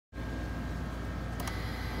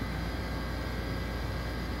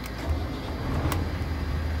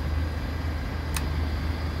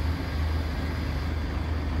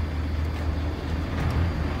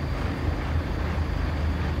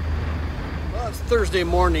It's Thursday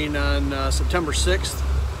morning on September 6th.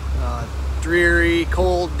 Dreary,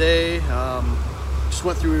 cold day. Just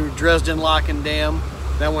went through Dresden Lock and Dam.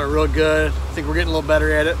 That went real good. I think we're getting a little better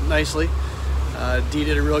at it nicely. Dee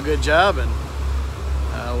did a real good job,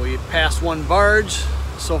 and we passed one barge.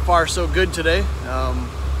 So far so good today.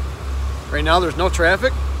 Right now there's no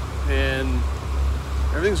traffic and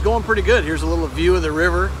everything's going pretty good. Here's a little view of the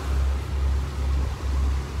river.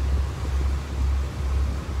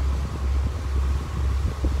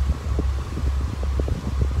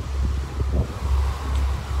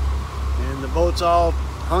 And the boat's all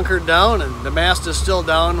hunkered down and the mast is still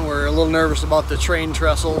down. We're a little nervous about the train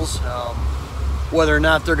trestles, whether or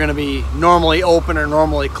not they're going to be normally open or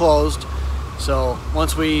normally closed. So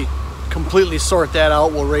once we completely sort that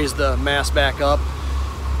out, we'll raise the mast back up,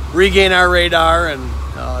 regain our radar, and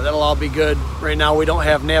that'll all be good. Right now we don't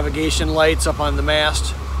have navigation lights up on the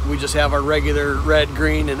mast. We just have our regular red,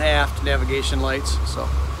 green, and aft navigation lights. So,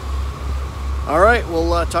 all right,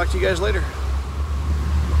 we'll talk to you guys later.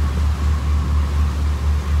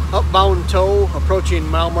 Upbound tow approaching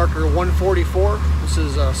mile marker 144. This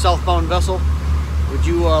is a southbound vessel. Would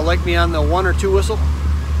you like me on the 1 or 2 whistle?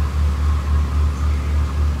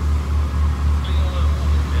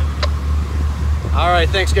 All right,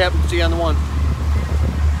 thanks, Captain. See you on the 1.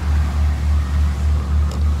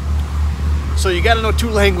 So you got to know 2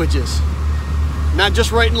 languages, not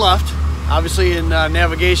just right and left. Obviously, in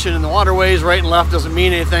navigation in the waterways, right and left doesn't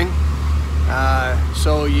mean anything.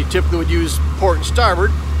 So you typically would use port and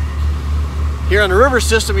starboard. Here on the river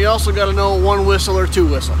system, you also got to know 1 whistle or 2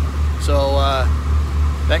 whistle. So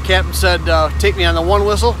that captain said, take me on the 1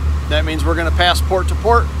 whistle. That means we're going to pass port to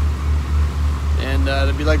port, and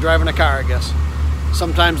it'd be like driving a car, I guess.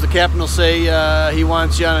 Sometimes the captain will say he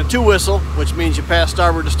wants you on a 2 whistle, which means you pass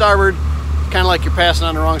starboard to starboard. It's kind of like you're passing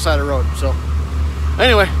on the wrong side of the road. So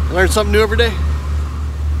anyway, I learned something new every day.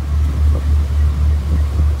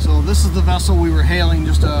 So this is the vessel we were hailing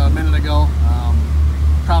just a minute ago.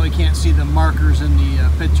 Probably can't see the markers in the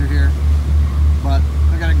picture here, but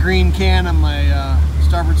I got a green can on my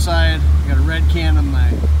starboard side. I got a red can on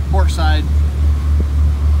my port side.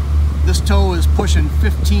 This tow is pushing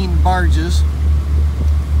 15 barges,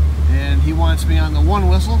 and he wants me on the 1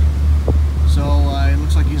 whistle. So it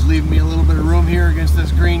looks like he's leaving me a little bit of room here against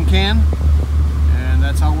this green can, and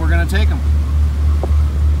that's how we're going to take him.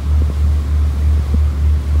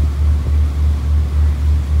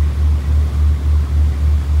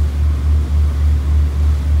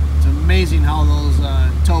 It's amazing how those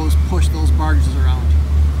tows push those barges around.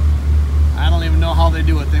 I don't even know how they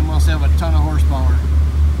do it. They must have a ton of horsepower.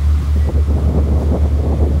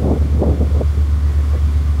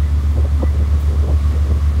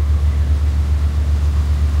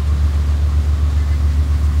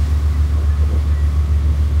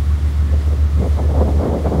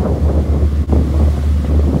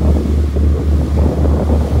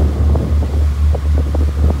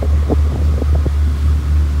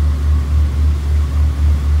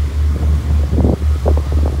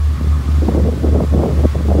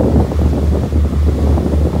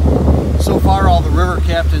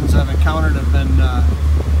 Captains I've encountered have been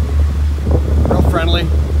real friendly,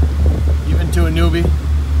 even to a newbie.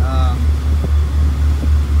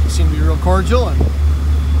 They seem to be real cordial, and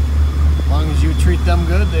as long as you treat them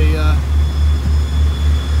good, they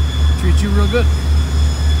treat you real good.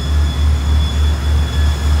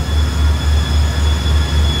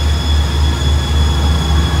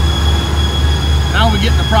 Now we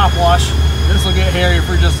get in the prop wash. This will get hairy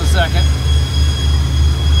for just a second.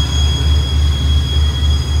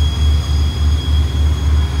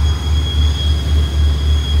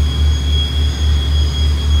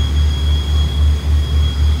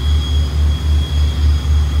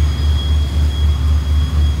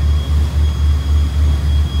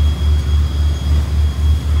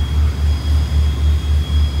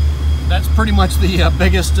 That's pretty much the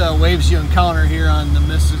biggest waves you encounter here on the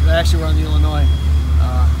Mississippi. Actually, we're on the Illinois.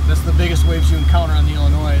 That's the biggest waves you encounter on the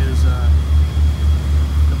Illinois is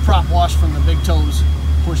the prop wash from the big tows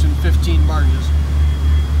pushing 15 barges.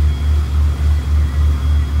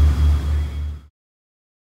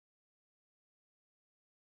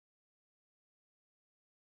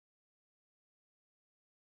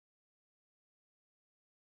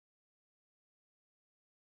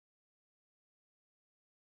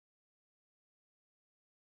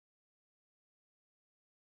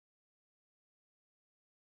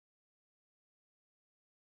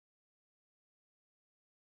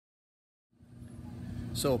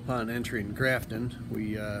 So upon entering Grafton,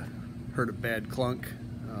 we heard a bad clunk,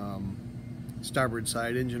 starboard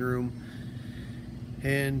side engine room,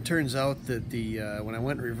 and turns out that the when I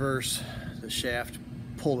went in reverse, the shaft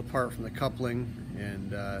pulled apart from the coupling,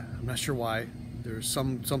 and I'm not sure why. There's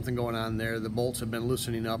something going on there. The bolts have been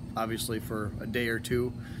loosening up, obviously, for a day or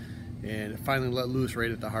two, and it finally let loose right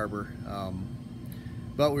at the harbor.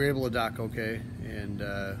 But we were able to dock okay, and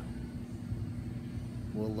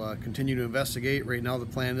we'll continue to investigate. Right now the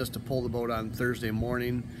plan is to pull the boat on Thursday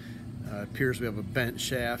morning. It appears we have a bent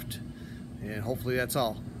shaft, and hopefully that's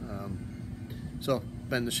all. So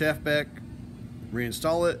bend the shaft back,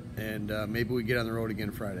 reinstall it, and maybe we get on the road again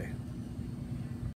Friday.